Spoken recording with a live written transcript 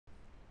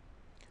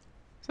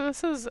So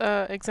this is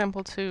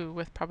example 2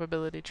 with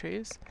probability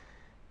trees.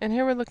 And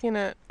here we're looking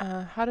at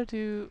how to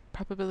do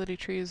probability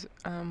trees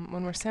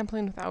when we're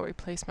sampling without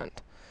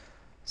replacement.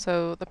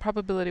 So the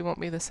probability won't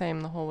be the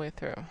same the whole way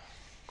through.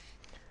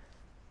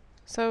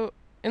 So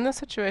in this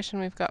situation,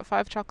 we've got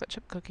 5 chocolate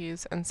chip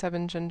cookies and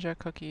 7 ginger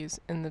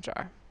cookies in the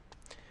jar.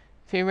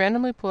 If you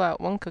randomly pull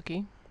out one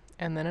cookie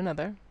and then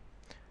another,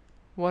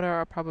 what are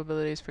our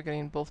probabilities for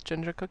getting both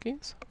ginger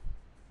cookies?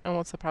 And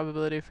what's the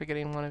probability for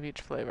getting one of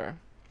each flavor?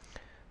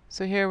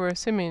 So here we're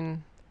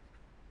assuming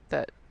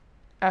that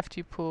after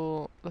you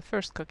pull the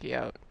first cookie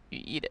out,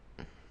 you eat it,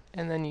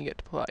 and then you get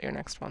to pull out your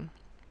next one.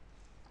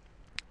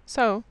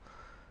 So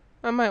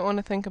I might want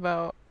to think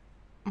about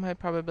my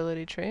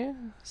probability tree.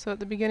 So at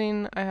the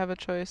beginning, I have a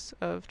choice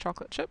of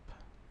chocolate chip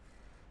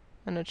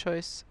and a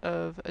choice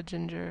of a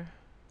ginger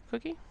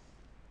cookie.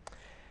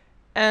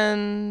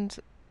 And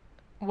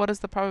what is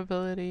the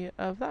probability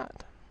of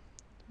that?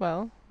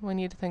 Well, we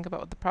need to think about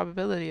what the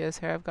probability is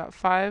here. I've got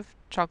 5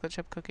 chocolate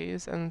chip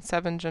cookies and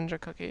 7 ginger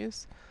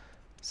cookies.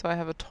 So I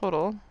have a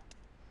total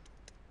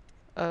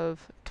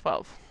of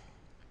 12.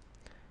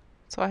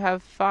 So I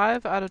have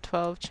 5 out of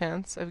 12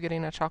 chance of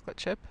getting a chocolate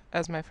chip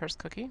as my first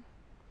cookie.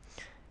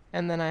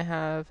 And then I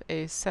have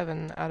a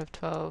 7 out of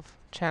 12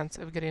 chance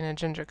of getting a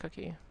ginger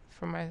cookie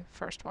for my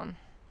first one.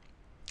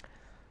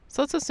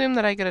 So let's assume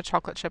that I get a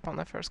chocolate chip on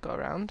the first go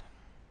around.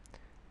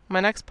 My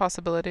next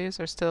possibilities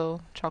are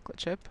still chocolate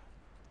chip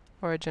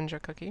or a ginger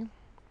cookie.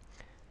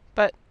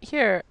 But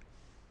here,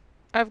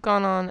 I've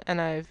gone on and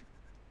I've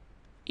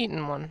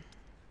eaten one.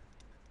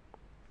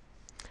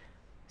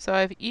 So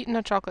I've eaten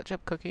a chocolate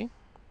chip cookie,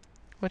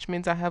 which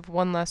means I have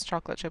one less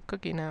chocolate chip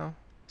cookie now.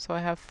 So I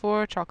have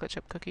 4 chocolate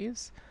chip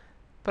cookies,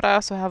 but I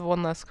also have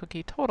one less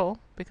cookie total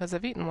because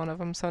I've eaten one of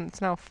them, so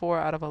it's now 4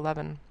 out of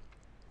 11.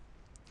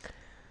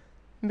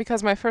 And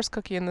because my first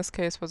cookie in this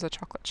case was a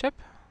chocolate chip,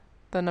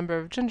 the number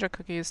of ginger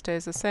cookies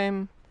stays the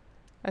same.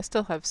 I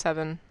still have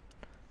 7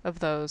 of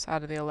those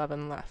out of the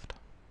 11 left.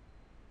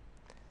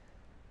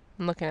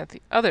 And looking at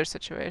the other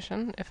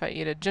situation, if I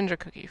eat a ginger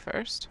cookie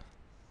first,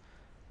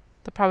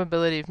 the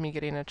probability of me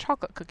getting a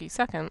chocolate cookie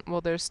second,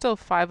 well, there's still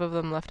 5 of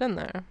them left in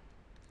there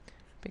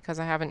because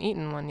I haven't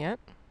eaten one yet.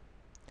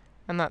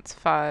 And that's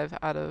 5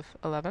 out of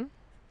 11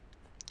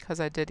 because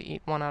I did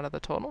eat one out of the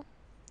total.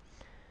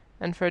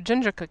 And for a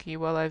ginger cookie,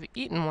 well, I've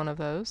eaten one of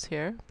those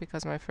here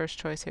because my first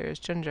choice here is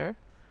ginger.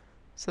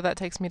 So that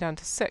takes me down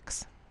to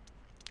 6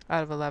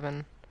 out of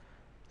 11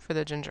 for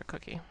the ginger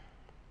cookie.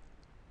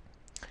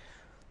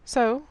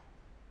 So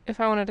if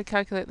I wanted to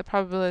calculate the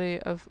probability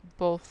of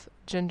both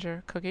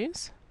ginger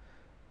cookies,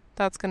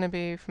 that's going to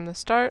be from the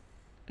start,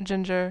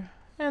 ginger,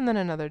 and then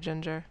another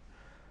ginger.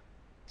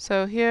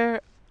 So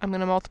here I'm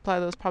going to multiply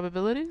those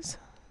probabilities,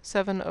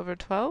 7 over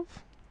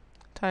 12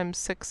 times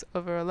 6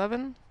 over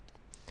 11.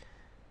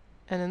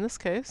 And in this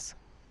case,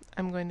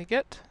 I'm going to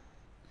get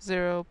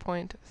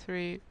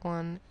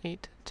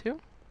 0.3182.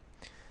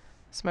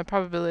 So my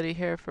probability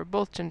here for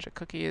both ginger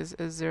cookies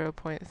is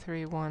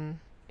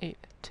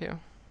 0.3182.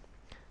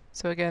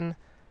 So again,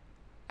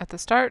 at the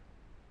start,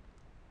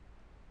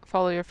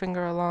 follow your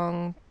finger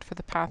along for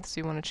the paths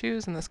you want to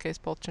choose, in this case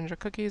both ginger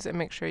cookies, and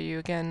make sure you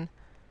again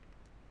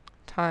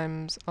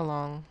times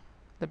along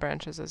the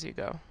branches as you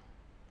go.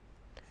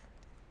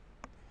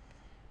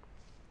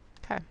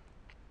 Okay.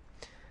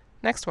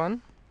 Next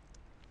one.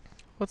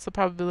 What's the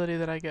probability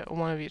that I get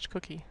one of each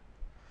cookie?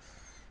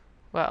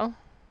 Well,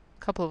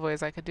 a couple of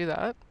ways I could do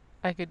that.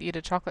 I could eat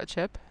a chocolate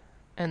chip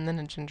and then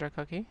a ginger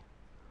cookie.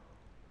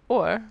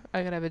 Or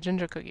I could have a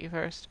ginger cookie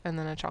first and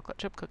then a chocolate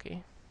chip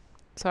cookie.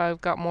 So I've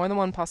got more than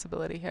one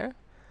possibility here.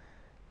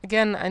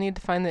 Again, I need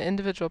to find the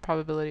individual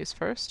probabilities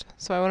first.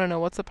 So I want to know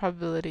what's the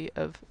probability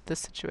of this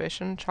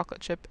situation, chocolate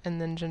chip and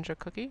then ginger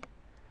cookie.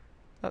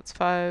 That's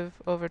 5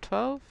 over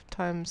 12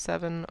 times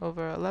 7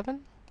 over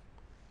 11.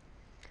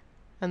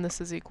 And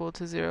this is equal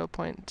to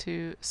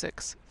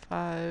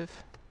 0.2652.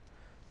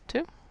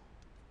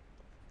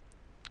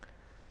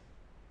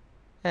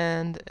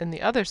 And in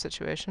the other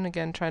situation,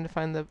 again trying to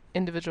find the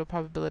individual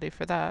probability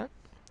for that,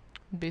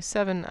 would be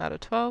 7 out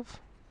of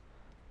 12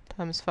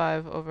 times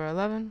 5 over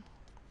 11.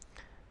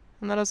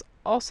 And that is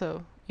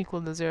also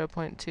equal to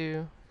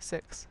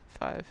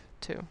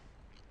 0.2652.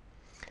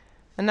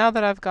 And now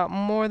that I've got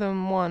more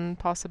than one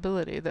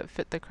possibility that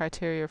fit the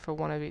criteria for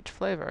one of each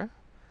flavor,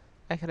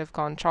 I could have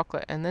gone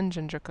chocolate and then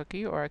ginger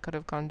cookie, or I could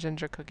have gone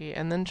ginger cookie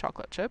and then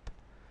chocolate chip.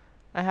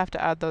 I have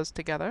to add those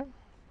together.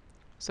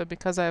 So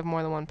because I have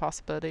more than one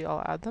possibility,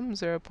 I'll add them.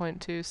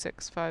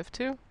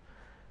 0.2652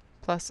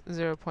 plus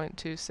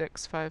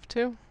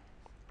 0.2652.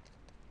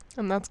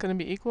 And that's going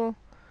to be equal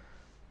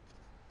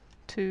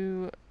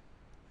to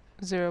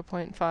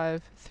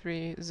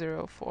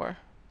 0.5304.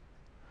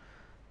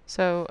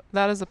 So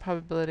that is the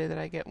probability that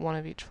I get one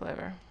of each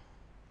flavor.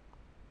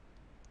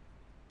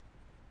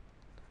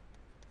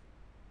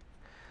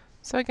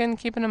 So again,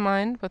 keeping in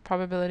mind with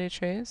probability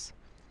trees,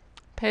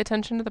 pay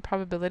attention to the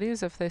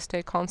probabilities if they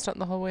stay constant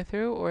the whole way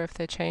through or if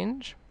they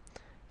change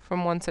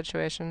from one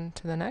situation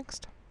to the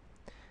next.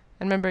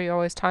 And remember, you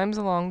always times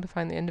along to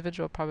find the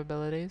individual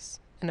probabilities,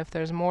 and if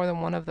there's more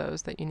than one of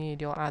those that you need,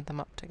 you'll add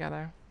them up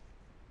together.